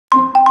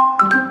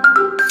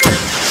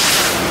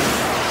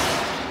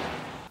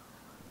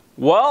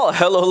Well,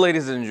 hello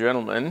ladies and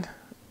gentlemen,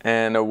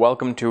 and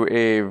welcome to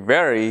a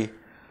very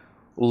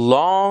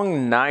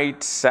long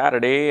night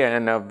Saturday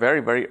and a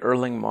very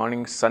early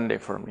morning Sunday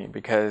for me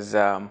because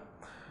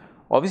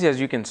obviously,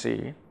 as you can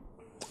see,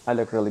 I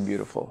look really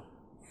beautiful.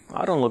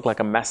 I don't look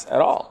like a mess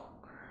at all.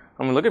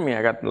 I mean, look at me.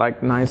 I got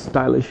like nice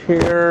stylish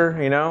hair,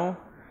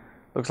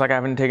 looks like I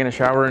haven't taken a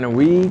shower in a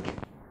week.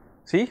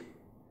 See,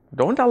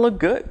 don't I look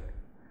good?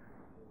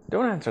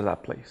 Don't answer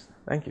that, please.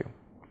 Thank you.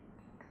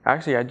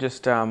 Actually,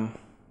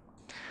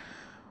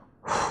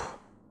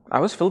 I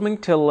was filming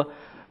till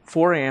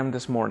 4 a.m.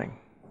 this morning.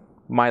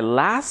 My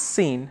last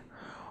scene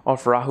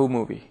of Rahu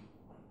movie,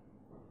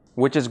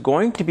 which is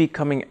going to be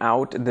coming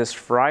out this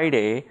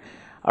Friday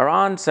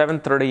around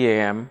 7:30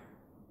 a.m.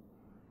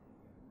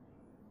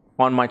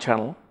 on my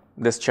channel,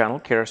 this channel,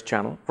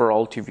 KRSchannel, for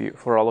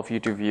all of you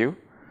to view.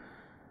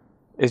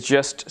 It's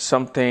just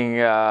something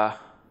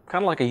kind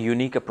of like a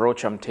unique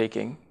approach I'm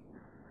taking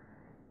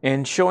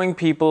in showing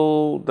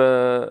people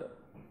the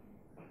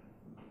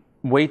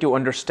way to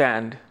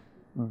understand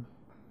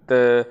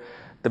the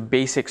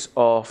basics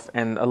of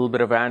and a little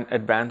bit of an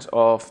advance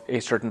of a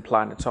certain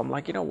planet. So I'm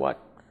like, you know what?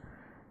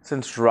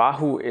 Since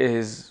Rahu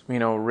is,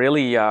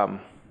 really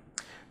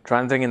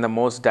transiting in the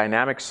most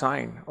dynamic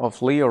sign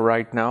of Leo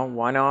right now,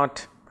 why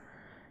not,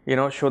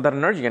 show that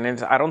energy?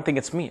 And I don't think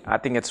it's me. I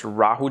think it's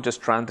Rahu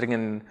just transiting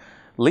in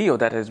Leo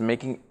that is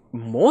making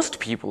most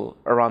people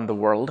around the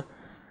world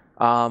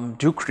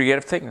do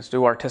creative things,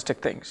 do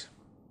artistic things.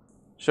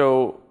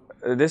 So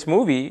this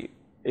movie,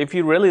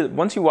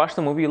 once you watch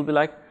the movie, you'll be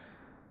like,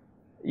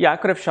 yeah, I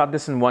could have shot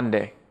this in one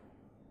day.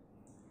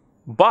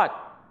 But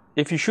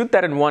if you shoot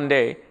that in one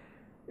day,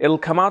 it'll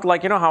come out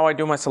like, how I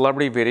do my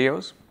celebrity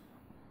videos,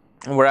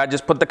 where I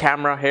just put the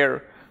camera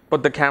here,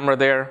 put the camera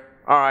there.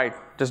 All right,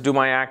 just do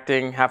my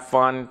acting, have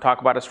fun,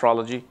 talk about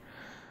astrology.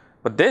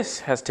 But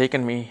this has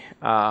taken me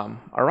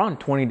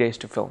around 20 days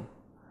to film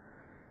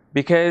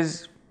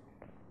because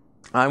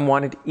I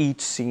wanted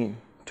each scene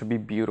to be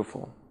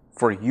beautiful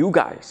for you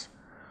guys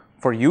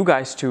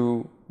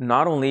to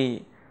not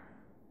only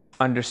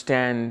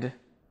understand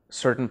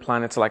certain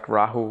planets like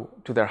Rahu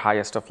to their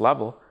highest of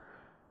level,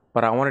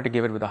 but I wanted to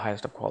give it with the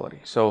highest of quality.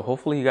 So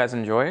hopefully you guys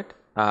enjoy it.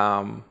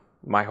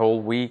 My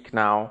whole week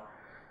now,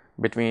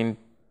 between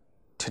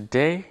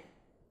today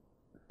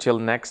till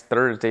next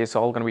Thursday, it's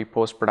all going to be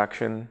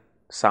post-production,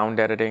 sound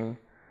editing,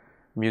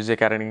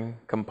 music editing,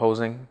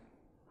 composing.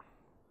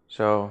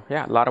 So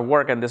yeah, a lot of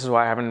work, and this is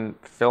why I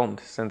haven't filmed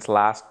since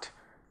last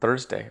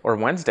Thursday or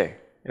Wednesday.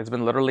 It's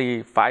been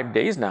literally 5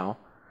 days now.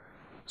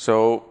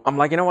 So I'm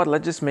like, you know what,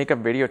 let's just make a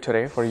video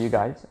today for you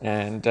guys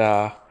and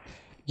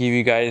give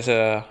you guys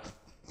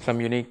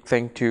some unique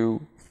thing to,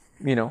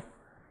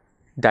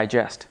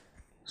 digest.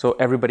 So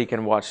everybody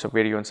can watch the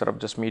video instead of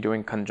just me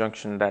doing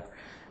conjunction that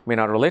may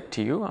not relate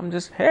to you.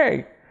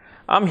 Hey,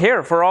 I'm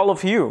here for all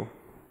of you.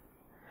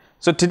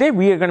 So today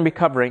we are going to be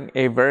covering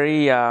a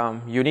very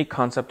unique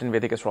concept in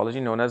Vedic astrology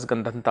known as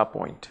Gandanta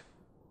point.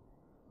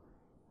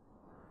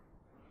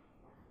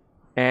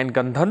 And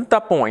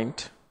Gandanta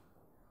point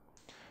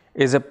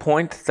is a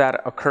point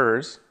that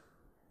occurs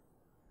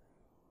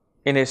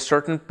in a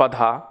certain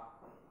padha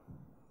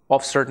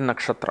of certain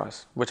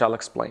nakshatras, which I'll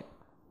explain.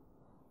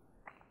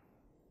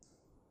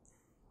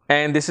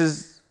 And this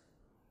is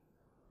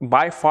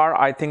by far,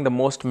 I think, the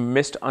most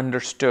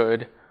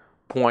misunderstood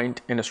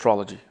point in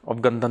astrology,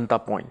 of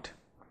Gandanta point.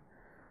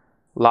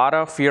 A lot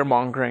of fear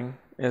mongering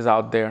is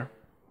out there.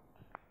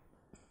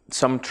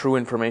 Some true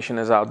information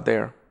is out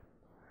there.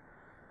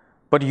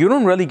 But you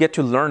don't really get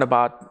to learn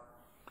about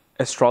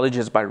astrology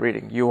just by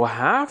reading. You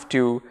have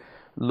to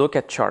look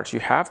at charts.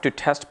 You have to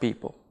test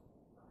people.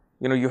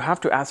 You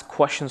have to ask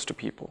questions to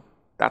people.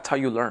 That's how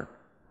you learn.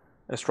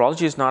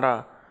 Astrology is not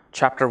a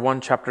chapter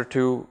 1, chapter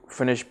 2,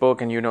 finished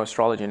book and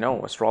astrology.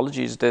 No,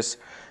 astrology is this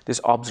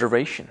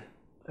observation.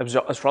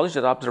 Astrology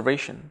is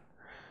observation.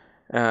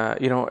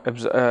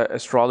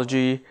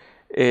 Astrology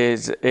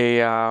is a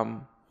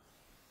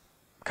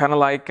kind of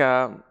like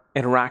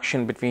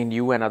interaction between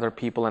you and other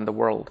people in the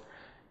world.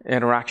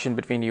 Interaction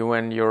between you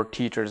and your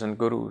teachers and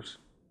gurus.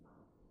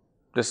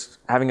 Just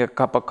having a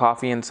cup of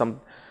coffee and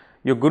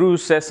your guru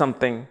says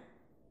something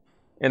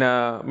in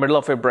the middle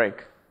of a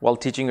break while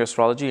teaching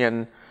astrology,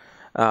 and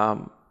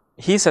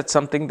he said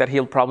something that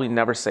he'll probably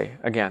never say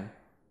again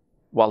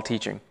while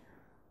teaching.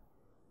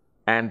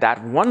 And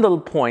that one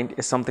little point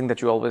is something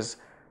that you always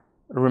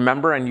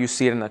remember and you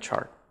see it in the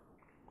chart.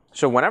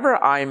 So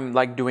whenever I'm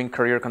like doing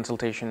career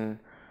consultation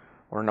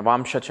or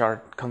Navamsha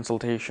chart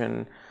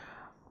consultation,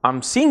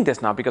 I'm seeing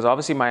this now because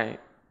obviously my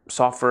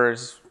software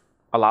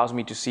allows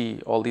me to see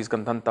all these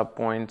Gandanta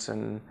points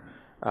and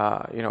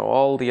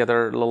all the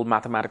other little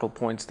mathematical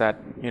points that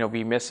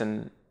we miss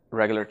in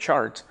regular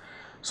charts.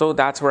 So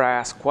that's where I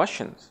ask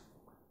questions.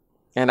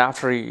 And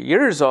after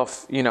years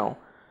of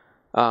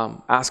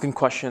asking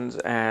questions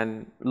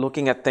and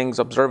looking at things,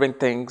 observing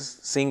things,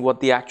 seeing what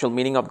the actual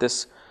meaning of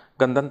this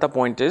Gandanta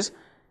point is,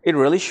 it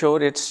really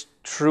showed its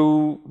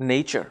true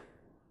nature,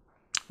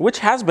 which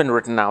has been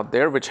written out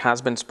there, which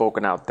has been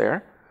spoken out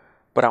there.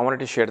 but I wanted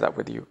to share that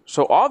with you.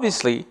 So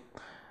obviously,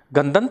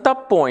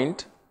 Gandanta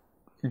point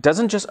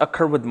doesn't just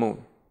occur with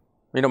moon.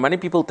 You know, many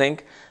people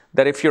think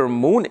that if your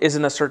moon is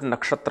in a certain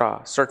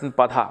nakshatra, certain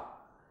padha,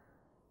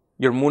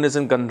 your moon is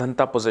in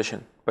Gandanta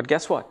position. But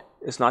guess what?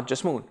 It's not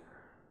just moon.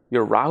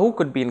 Your Rahu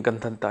could be in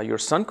Gandanta, your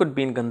Sun could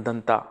be in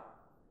Gandanta,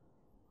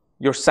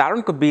 your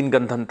Saturn could be in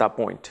Gandanta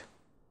point.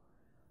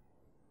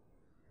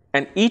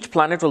 And each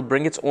planet will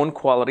bring its own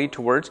quality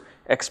towards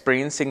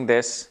experiencing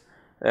this,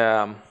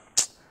 this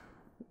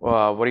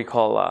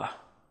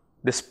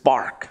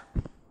spark.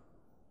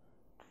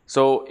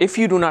 So if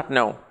you do not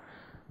know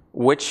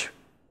which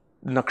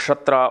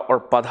nakshatra or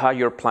padha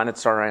your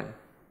planets are in,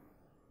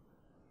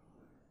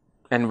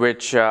 and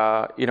which,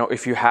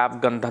 if you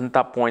have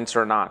Gandanta points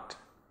or not,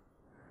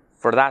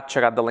 for that,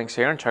 check out the links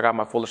here and check out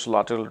my full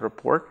astrological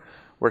report,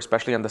 where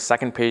especially on the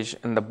second page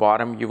in the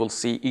bottom, you will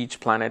see each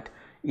planet,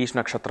 each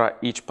nakshatra,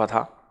 each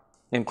padha,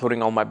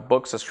 including all my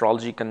books,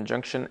 astrology,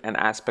 conjunction, and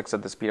aspects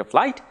at the speed of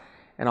light,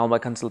 and all my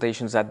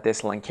consultations at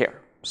this link here.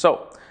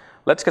 So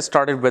let's get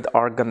started with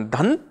our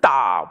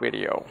Gandanta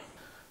video.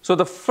 So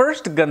the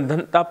first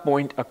Gandanta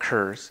point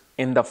occurs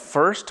in the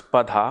first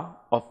padha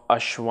of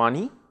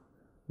Ashwani,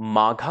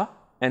 Magha,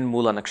 and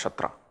Mula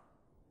nakshatra.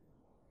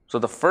 So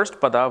the first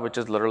pada, which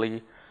is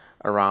literally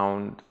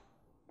around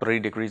 3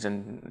 degrees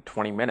and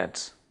 20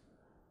 minutes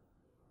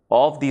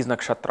of these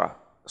nakshatra.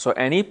 So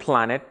any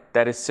planet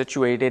that is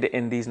situated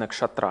in these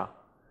nakshatra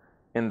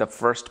in the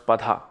first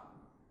padha,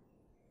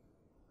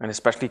 and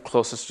especially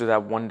closest to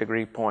that 1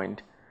 degree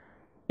point,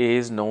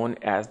 is known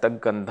as the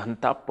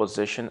Gandanta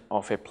position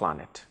of a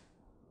planet.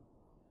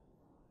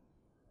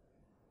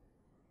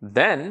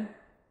 Then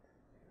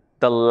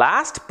the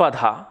last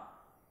padha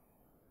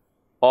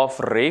of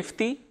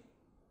Revati,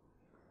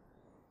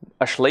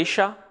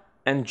 Ashlesha,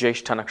 and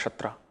Jyeshtha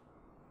nakshatra.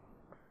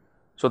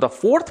 So the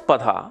fourth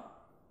padha,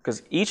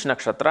 because each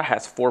nakshatra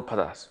has 4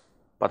 padhas,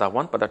 padha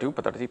 1, padha 2,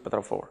 padha 3,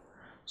 padha 4.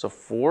 So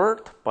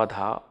fourth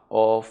padha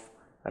of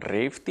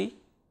Revati,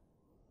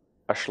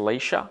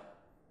 Ashlesha,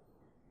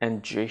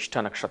 and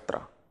Jyeshtha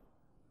nakshatra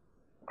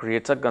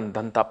creates a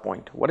Gandanta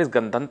point. What is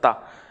Gandanta?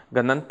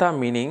 Gandanta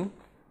meaning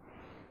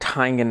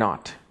tying a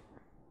knot.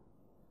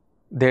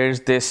 There's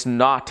this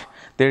knot,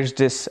 there's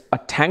this a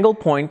tangle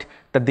point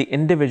that the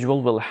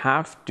individual will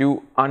have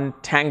to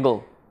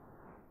untangle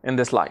in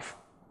this life.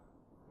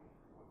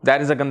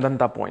 That is a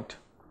Gandanta point.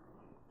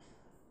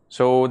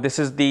 So this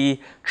is the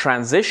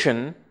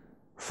transition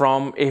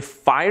from a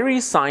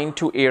fiery sign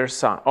to air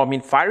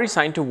sign, fiery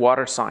sign to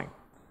water sign.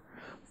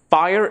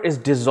 Fire is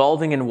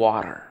dissolving in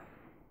water.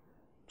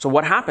 So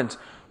what happens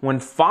when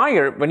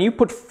you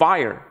put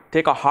fire,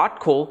 take a hot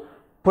coal,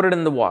 put it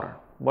in the water,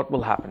 what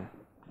will happen?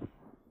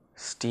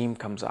 Steam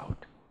comes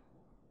out.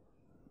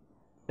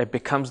 It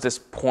becomes this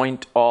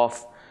point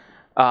of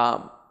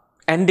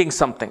ending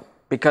something,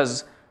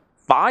 because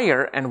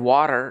fire and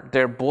water,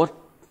 they're both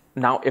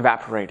now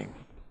evaporating.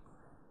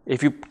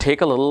 If you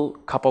take a little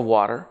cup of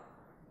water,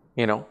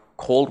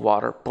 cold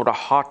water, put a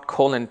hot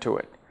coal into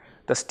it,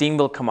 the steam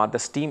will come out. The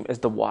steam is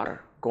the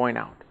water going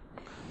out.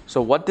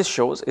 So what this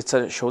shows,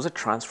 it shows a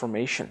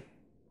transformation.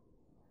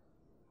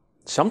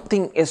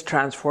 Something is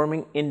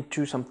transforming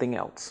into something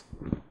else.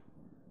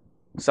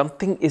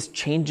 Something is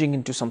changing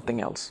into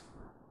something else.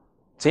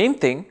 Same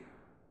thing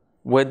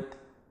with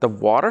the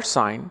water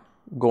sign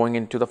going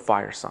into the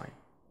fire sign,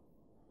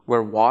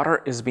 where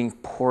water is being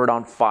poured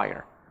on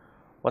fire.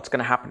 What's going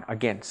to happen?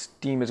 Again,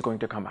 steam is going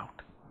to come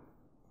out.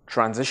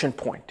 Transition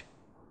point.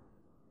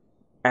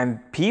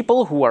 And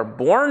people who are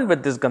born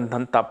with this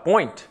Gandanta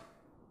point,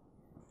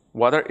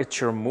 whether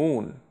it's your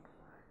moon,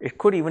 it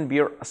could even be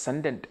your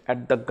ascendant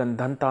at the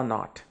Gandanta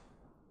knot.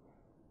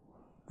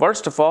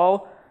 First of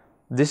all,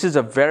 this is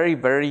a very,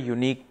 very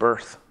unique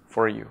birth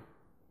for you.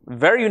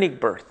 Very unique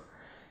birth.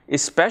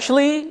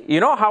 Especially, you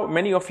know how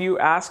many of you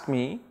ask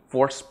me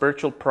for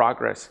spiritual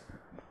progress.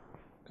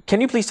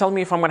 Can you please tell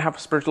me if I'm going to have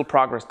spiritual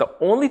progress? The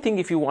only thing,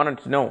 if you wanted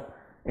to know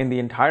in the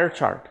entire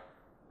chart,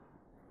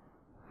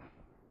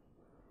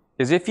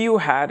 is if you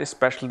had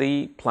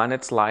especially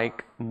planets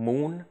like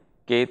Moon,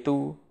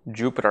 Ketu,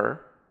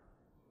 Jupiter,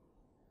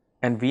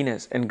 and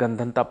Venus in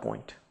Gandanta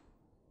point.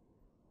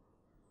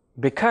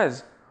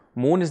 Because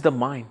Moon is the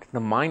mind. The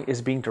mind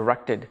is being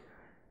directed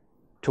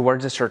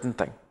towards a certain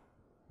thing.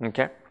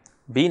 Okay?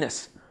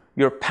 Venus,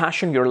 your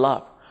passion, your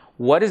love.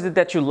 What is it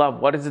that you love?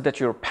 What is it that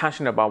you're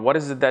passionate about? What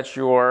is it that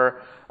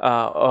you're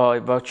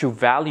about you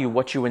value,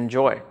 what you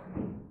enjoy?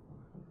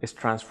 Is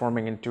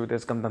transforming into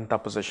this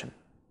Gandanta position.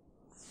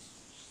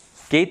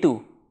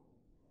 Ketu,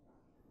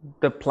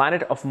 the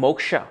planet of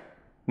moksha,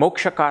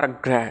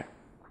 mokshakarak graha.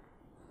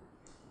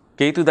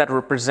 Ketu that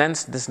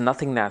represents this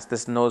nothingness,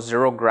 this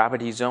zero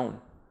gravity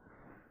zone,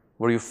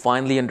 where you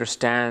finally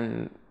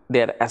understand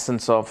the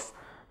essence of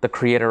the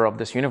creator of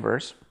this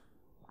universe.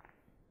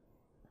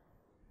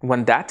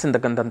 When that's in the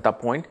Gandanta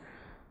point,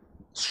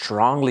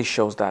 strongly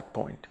shows that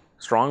point,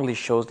 strongly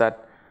shows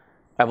that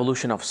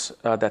evolution of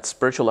that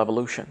spiritual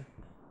evolution.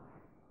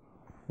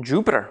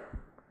 Jupiter,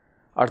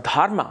 our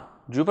dharma,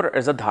 Jupiter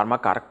is a dharma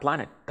karak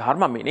planet.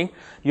 Dharma meaning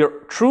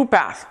your true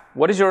path.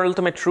 What is your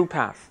ultimate true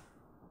path?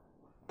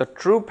 The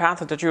true path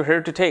that you're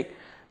here to take,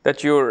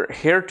 that you're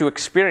here to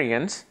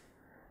experience.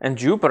 And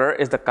Jupiter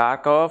is the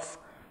karaka of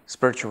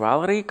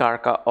spirituality,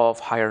 karaka of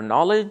higher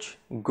knowledge,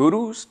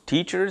 gurus,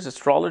 teachers,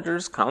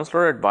 astrologers,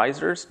 counselor,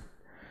 advisors.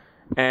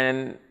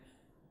 And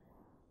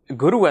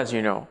Guru, as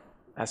you know,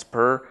 as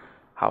per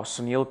how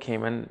Sunil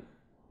came and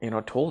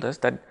told us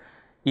that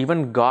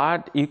even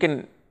God, you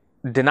can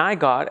deny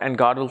God and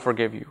God will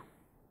forgive you.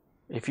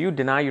 If you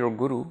deny your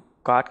Guru,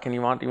 God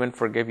cannot even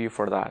forgive you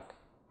for that.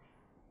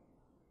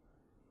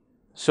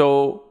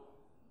 So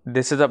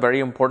this is a very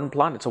important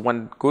planet. So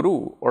when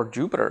Guru or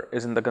Jupiter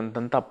is in the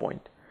Gandanta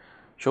point,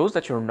 shows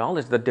that your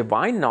knowledge, the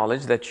divine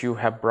knowledge that you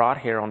have brought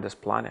here on this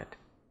planet,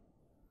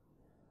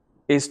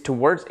 is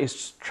towards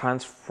its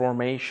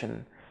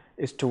transformation,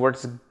 is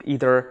towards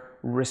either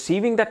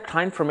receiving that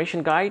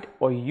transformation guide,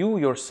 or you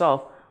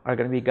yourself are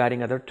going to be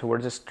guiding others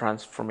towards this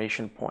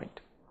transformation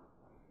point.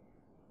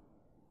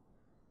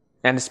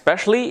 And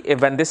especially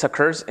if when this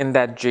occurs in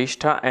that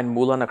Jyeshtha and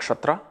Mula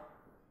Nakshatra,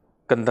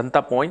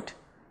 Gandanta point,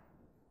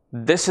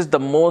 this is the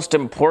most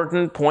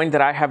important point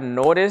that I have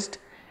noticed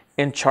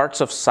in charts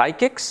of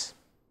psychics,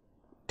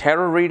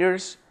 tarot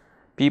readers,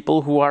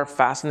 people who are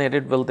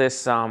fascinated with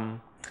this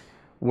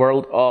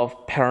world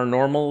of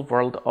paranormal,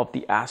 world of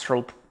the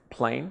astral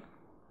plane.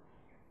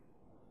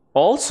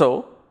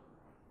 Also,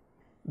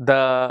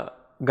 the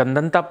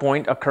Gandanta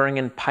point occurring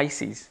in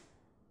Pisces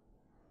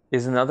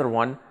is another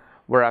one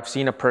where I've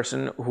seen a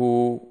person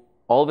who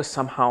always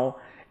somehow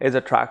is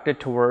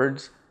attracted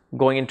towards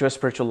going into a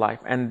spiritual life.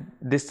 And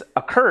this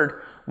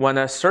occurred when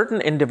a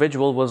certain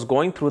individual was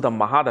going through the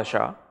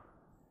Mahadasha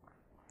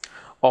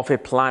of a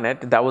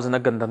planet that was in a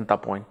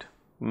Gandanta point.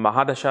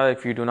 Mahadasha,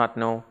 if you do not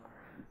know,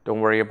 don't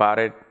worry about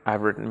it.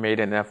 I've made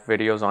enough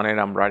videos on it.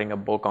 I'm writing a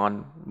book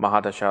on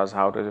Mahadashas,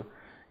 how to,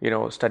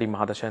 study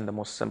Mahadasha in the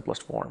most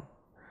simplest form.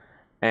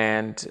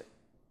 And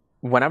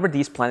whenever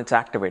these planets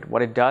activate,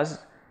 what it does,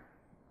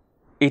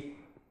 it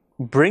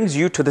brings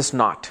you to this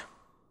knot,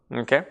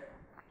 okay?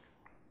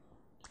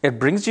 It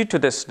brings you to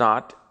this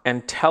knot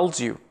and tells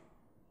you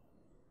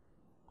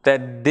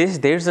that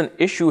there's an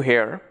issue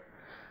here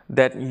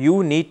that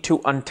you need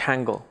to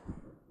untangle.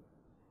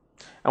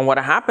 And what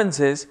happens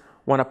is,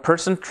 when a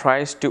person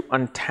tries to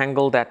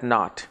untangle that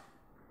knot,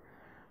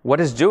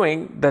 what it's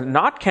doing, the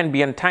knot can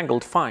be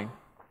untangled, fine.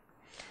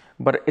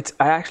 But it's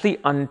actually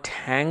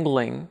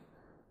untangling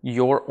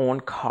your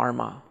own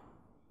karma.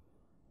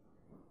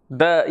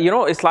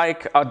 It's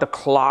like the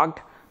clogged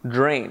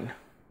drain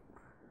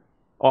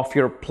of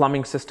your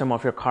plumbing system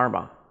of your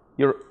karma.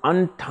 You're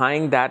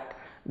untying that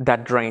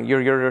drain.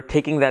 You're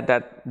taking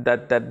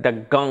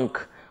that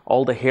gunk,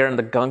 all the hair and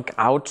the gunk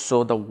out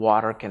so the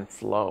water can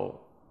flow.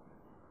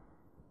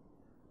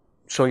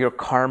 So your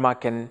karma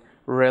can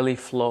really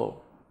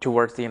flow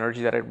towards the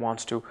energy that it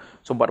wants to.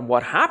 So, but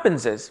what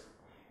happens is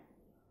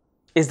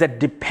that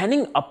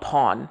depending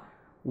upon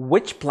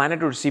which planet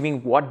is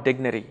receiving what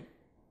dignity,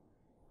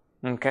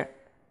 okay?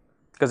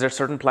 Because there are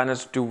certain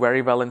planets do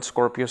very well in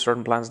Scorpio,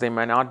 certain planets they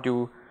may not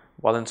do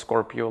well in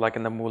Scorpio, like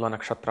in the Mula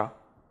Nakshatra.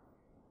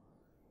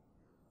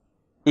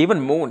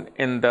 Even Moon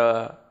in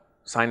the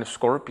sign of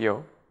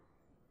Scorpio,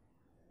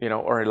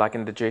 or like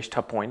in the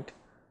Jyeshtha point,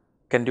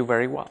 can do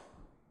very well,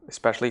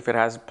 especially if it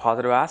has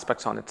positive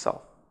aspects on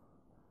itself.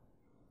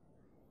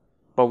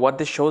 But what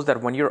this shows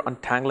that when you're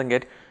untangling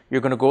it,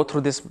 you're going to go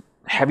through this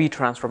heavy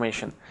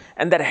transformation.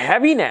 And that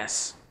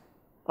heaviness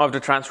of the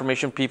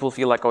transformation, people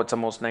feel like, oh, it's the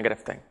most negative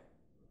thing.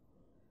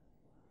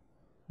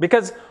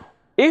 Because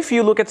if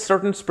you look at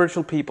certain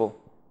spiritual people,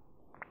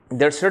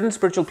 there are certain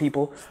spiritual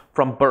people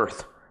from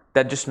birth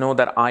that just know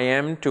that I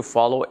am to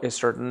follow a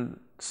certain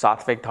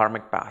sattvic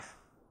dharmic path,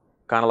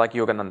 kind of like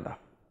Yogananda,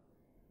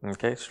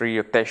 okay, Sri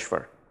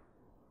Yukteswar.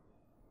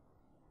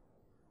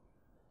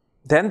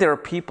 Then there are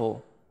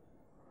people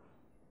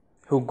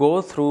who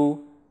go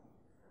through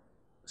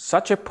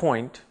such a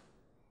point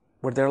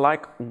where they're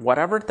like,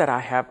 whatever that I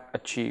have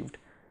achieved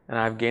and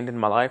I've gained in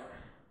my life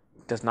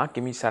does not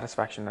give me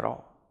satisfaction at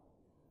all.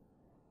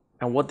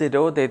 And what they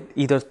do, they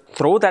either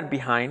throw that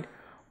behind,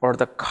 or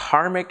the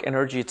karmic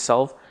energy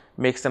itself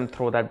makes them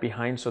throw that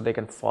behind so they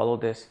can follow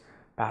this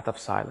path of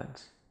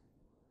silence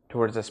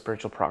towards the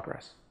spiritual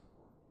progress.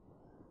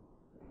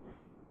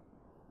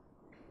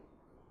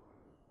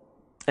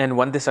 And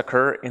when this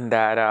occurs in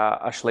that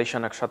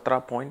Ashlesha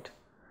Nakshatra point,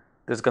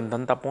 this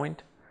Gandanta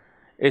point,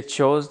 it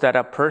shows that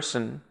a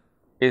person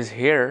is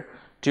here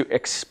to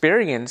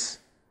experience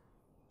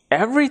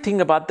everything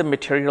about the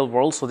material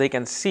world so they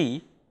can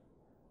see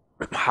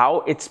how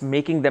it's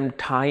making them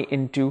tie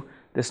into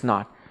this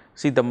knot.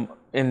 See,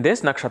 in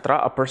this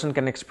nakshatra, a person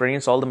can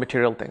experience all the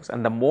material things.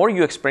 And the more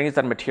you experience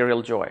that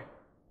material joy,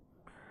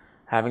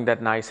 having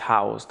that nice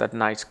house, that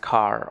nice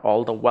car,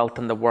 all the wealth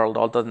in the world,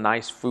 all the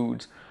nice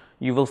foods,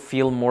 you will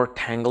feel more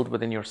tangled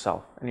within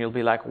yourself. And you'll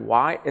be like,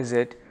 why is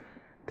it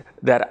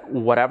that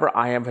whatever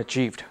I have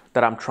achieved,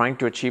 that I'm trying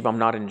to achieve, I'm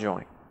not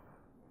enjoying?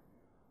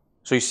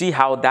 So you see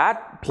how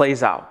that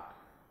plays out.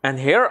 And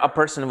here a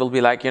person will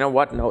be like, you know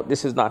what? No,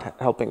 this is not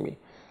helping me.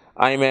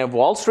 I'm a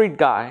Wall Street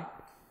guy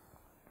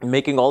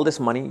making all this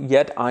money,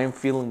 yet I'm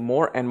feeling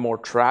more and more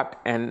trapped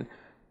and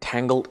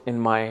tangled in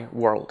my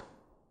world,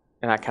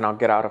 and I cannot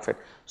get out of it.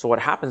 So what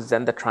happens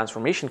then? The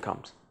transformation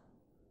comes,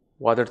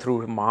 whether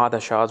through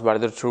Mahadashas,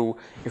 whether through,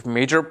 if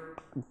major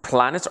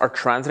planets are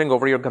transiting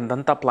over your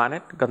Gandanta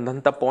planet,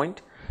 Gandanta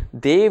point,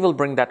 they will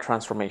bring that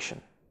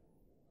transformation.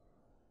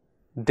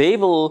 They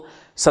will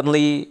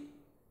suddenly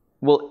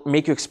will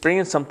make you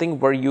experience something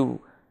where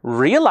you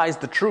realize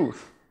the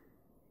truth.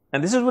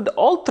 And this is with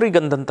all three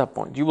Gandanta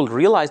points. You will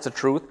realize the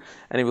truth,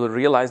 and you will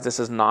realize this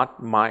is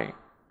not my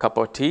cup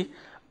of tea.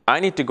 I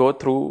need to go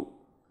through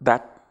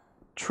that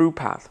true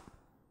path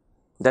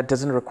that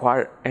doesn't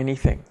require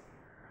anything.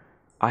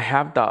 I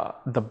have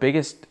the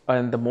biggest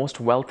and the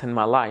most wealth in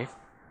my life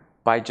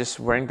by just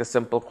wearing the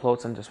simple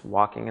clothes and just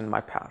walking in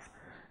my path.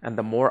 And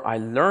the more I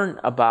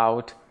learn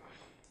about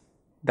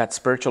that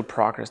spiritual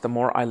progress, the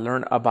more I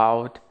learn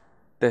about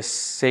this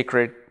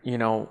sacred,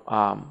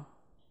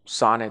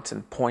 sonnets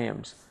and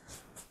poems,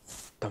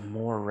 the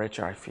more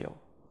richer I feel.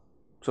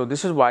 So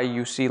this is why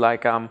you see,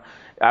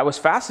 I was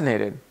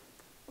fascinated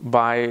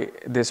by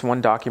this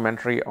one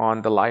documentary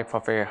on the life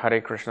of a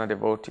Hare Krishna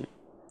devotee.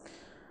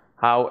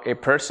 How a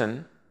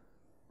person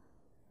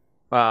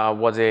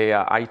was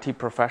a IT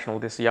professional,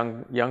 this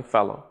young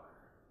fellow.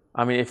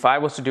 I mean, if I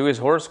was to do his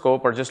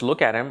horoscope or just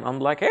look at him, I'm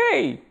like,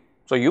 hey,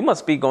 so you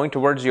must be going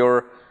towards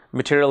your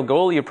material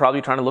goal. You're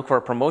probably trying to look for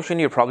a promotion.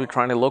 You're probably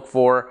trying to look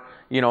for,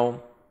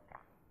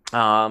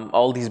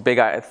 all these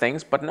big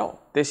things. But no,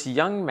 this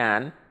young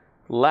man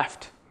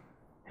left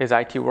his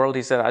IT world.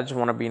 He said, I just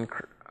want to be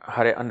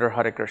under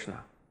Hare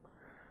Krishna.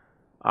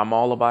 I'm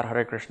all about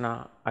Hare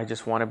Krishna. I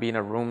just want to be in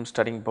a room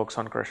studying books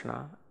on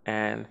Krishna.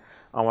 And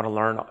I want to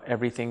learn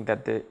everything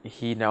that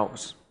he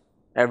knows.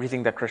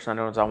 Everything that Krishna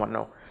knows, I want to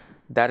know.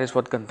 That is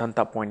what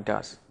Gandanta point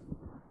does.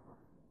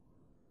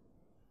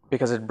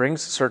 Because it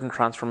brings certain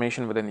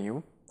transformation within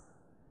you.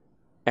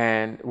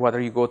 And whether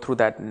you go through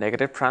that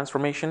negative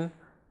transformation,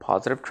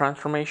 positive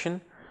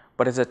transformation,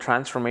 but it's a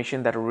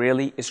transformation that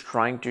really is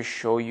trying to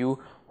show you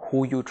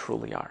who you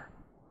truly are.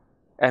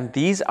 And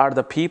these are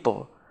the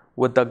people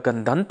with the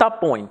Gandanta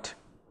point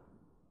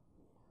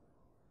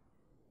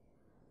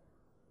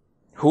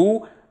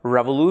who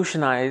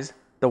revolutionize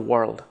the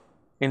world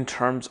in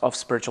terms of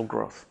spiritual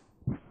growth.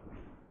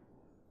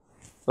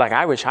 Like,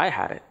 I wish I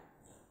had it.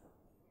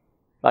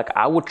 Like,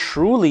 I would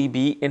truly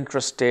be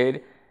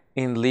interested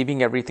in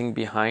leaving everything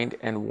behind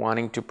and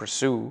wanting to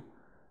pursue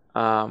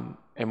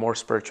a more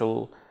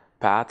spiritual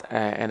path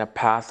and a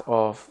path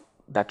of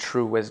that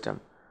true wisdom.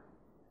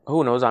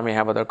 Who knows, I may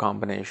have other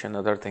combination,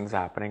 other things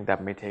happening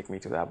that may take me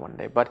to that one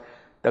day. But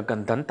the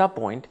Gandanta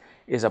point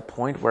is a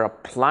point where a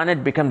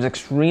planet becomes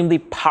extremely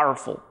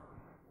powerful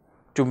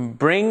to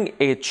bring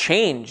a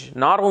change,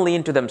 not only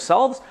into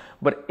themselves,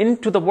 but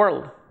into the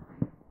world.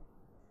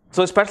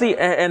 So especially,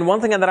 and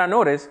one thing that I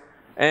noticed,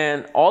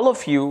 and all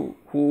of you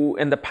who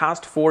in the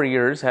past 4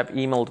 years have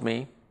emailed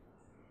me,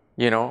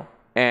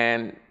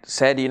 and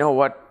said, you know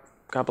what,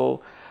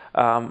 Kapiel,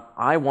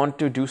 I want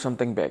to do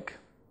something big.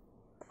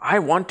 I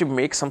want to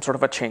make some sort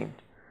of a change.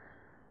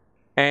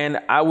 And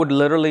I would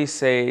literally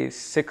say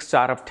 6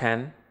 out of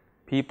 10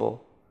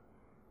 people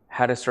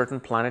had a certain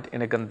planet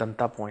in a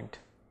Gandanta point.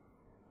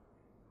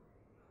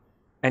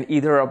 And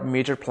either a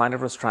major planet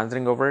was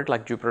transiting over it,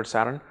 like Jupiter,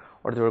 Saturn,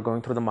 or they were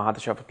going through the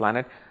Mahadasha of a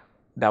planet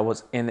that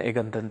was in a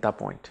Gandanta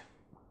point.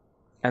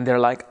 And they're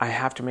like, I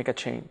have to make a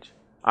change.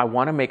 I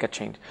want to make a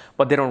change.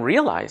 But they don't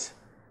realize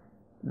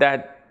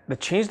that the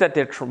change that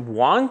they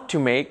want to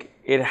make,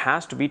 it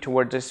has to be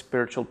towards this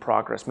spiritual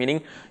progress.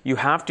 Meaning, you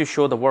have to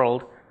show the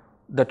world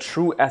the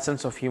true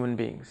essence of human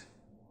beings.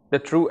 The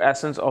true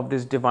essence of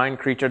this divine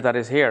creature that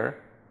is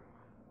here,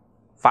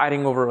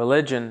 fighting over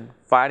religion,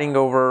 fighting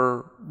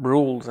over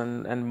rules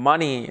and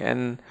money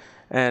and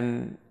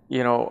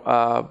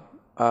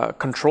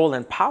control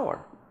and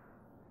power.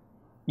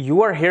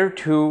 You are here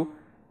to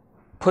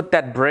put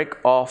that brick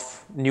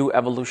of new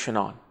evolution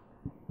on.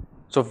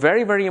 So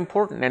very, very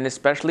important. And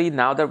especially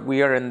now that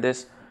we are in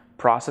this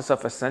process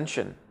of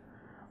ascension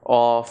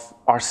of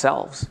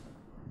ourselves.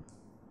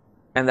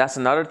 And that's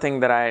another thing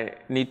that I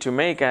need to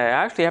make. I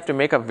actually have to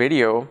make a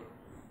video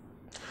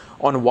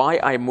on why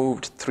I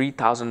moved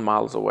 3,000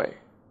 miles away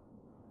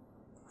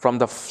from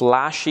the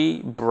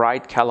flashy,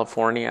 bright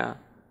California,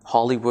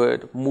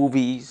 Hollywood,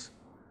 movies,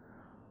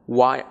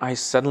 why I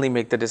suddenly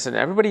make the decision.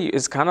 Everybody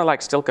is kind of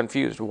like still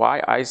confused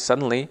why I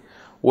suddenly,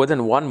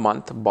 within 1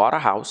 month, bought a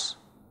house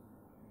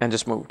and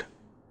just moved.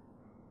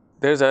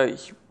 There's a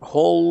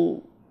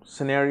whole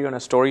scenario and a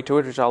story to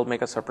it, which I'll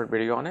make a separate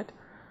video on it.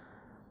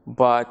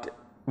 But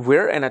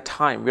we're in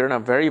a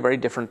very, very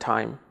different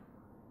time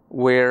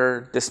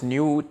where this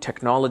new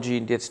technology,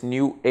 this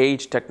new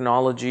age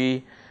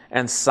technology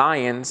and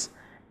science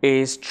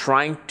is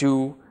trying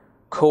to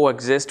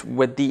coexist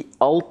with the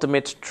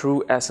ultimate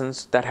true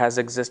essence that has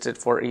existed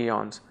for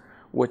eons,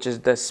 which is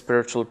the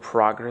spiritual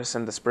progress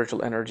and the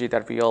spiritual energy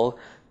that we all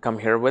come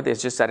here with.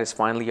 It's just that it's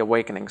finally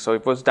awakening. So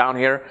if it was down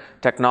here,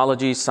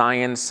 technology,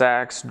 science,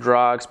 sex,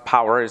 drugs,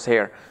 power is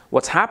here.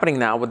 What's happening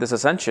now with this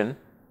ascension,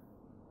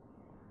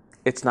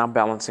 it's now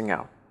balancing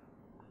out.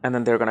 And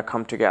then they're going to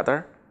come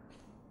together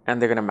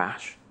and they're going to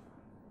mash.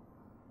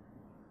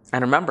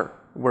 And remember,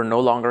 we're no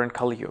longer in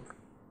Kali Yuga.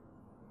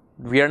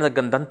 We are in the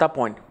Gandanta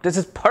point. This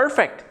is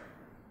perfect.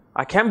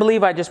 I can't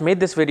believe I just made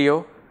this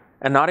video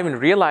and not even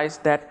realize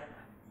that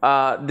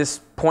this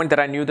point that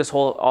I knew this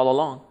all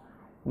along.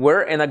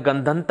 We're in a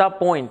Gandanta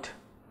point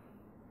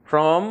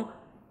from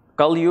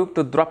Kali Yuga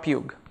to Dwapar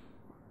Yuga.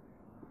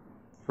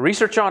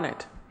 Research on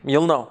it.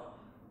 You'll know.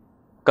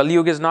 Kali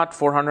Yuga is not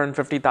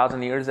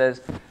 450,000 years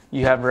as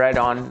you have read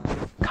on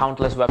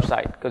countless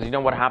websites. Because you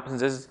know what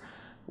happens is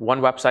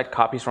one website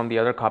copies from the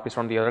other, copies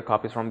from the other,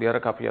 copies from the other,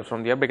 copies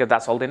from the other, because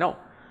that's all they know.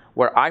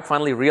 Where I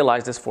finally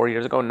realized this 4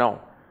 years ago,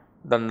 no.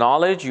 The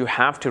knowledge, you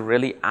have to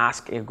really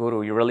ask a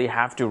guru. You really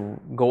have to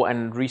go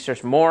and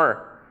research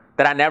more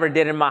that I never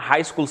did in my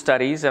high school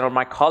studies or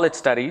my college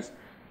studies.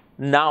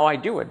 Now I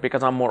do it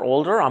because I'm more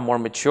older, I'm more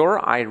mature.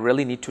 I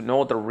really need to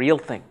know the real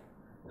thing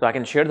so I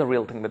can share the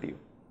real thing with you.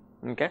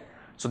 Okay?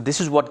 So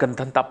this is what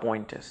Gandanta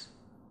point is.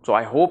 So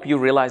I hope you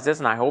realize this,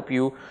 and I hope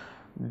you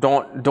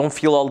don't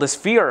feel all this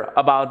fear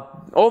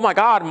about, oh my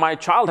God, my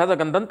child has a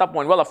Gandanta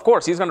point. Well, of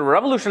course, he's going to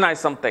revolutionize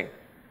something.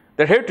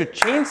 They're here to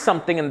change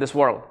something in this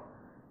world.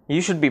 You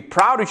should be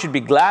proud, you should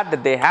be glad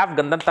that they have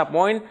Gandanta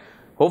point.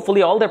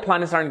 Hopefully all their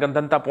planets are in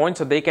Gandanta point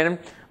so they can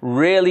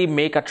really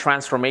make a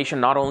transformation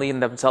not only in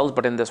themselves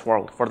but in this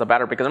world for the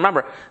better. Because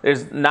remember,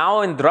 there's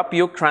now in Dwapar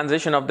Yuga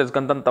transition of this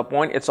Gandanta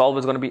point, it's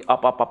always going to be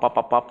up, up, up, up,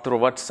 up, up through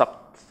what Sat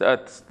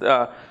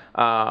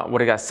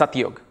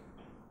Yuga.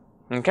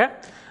 Okay?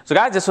 So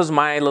guys, this was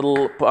my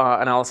little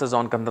analysis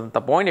on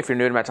Gandanta point. If you're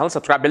new to my channel,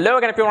 subscribe below.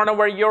 Again, if you want to know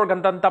where your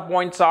Gandanta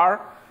points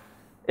are,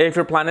 if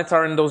your planets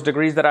are in those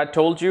degrees that I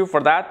told you,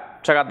 for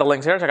that, check out the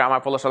links here. Check out my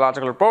full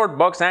astrological report,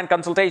 books, and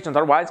consultations.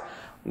 Otherwise,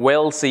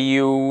 we'll see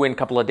you in a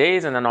couple of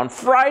days. And then on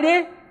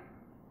Friday,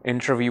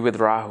 Interview with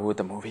Rahu,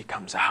 the movie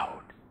comes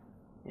out.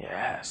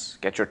 Yes.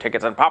 Get your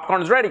tickets and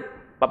popcorns ready.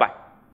 Bye-bye.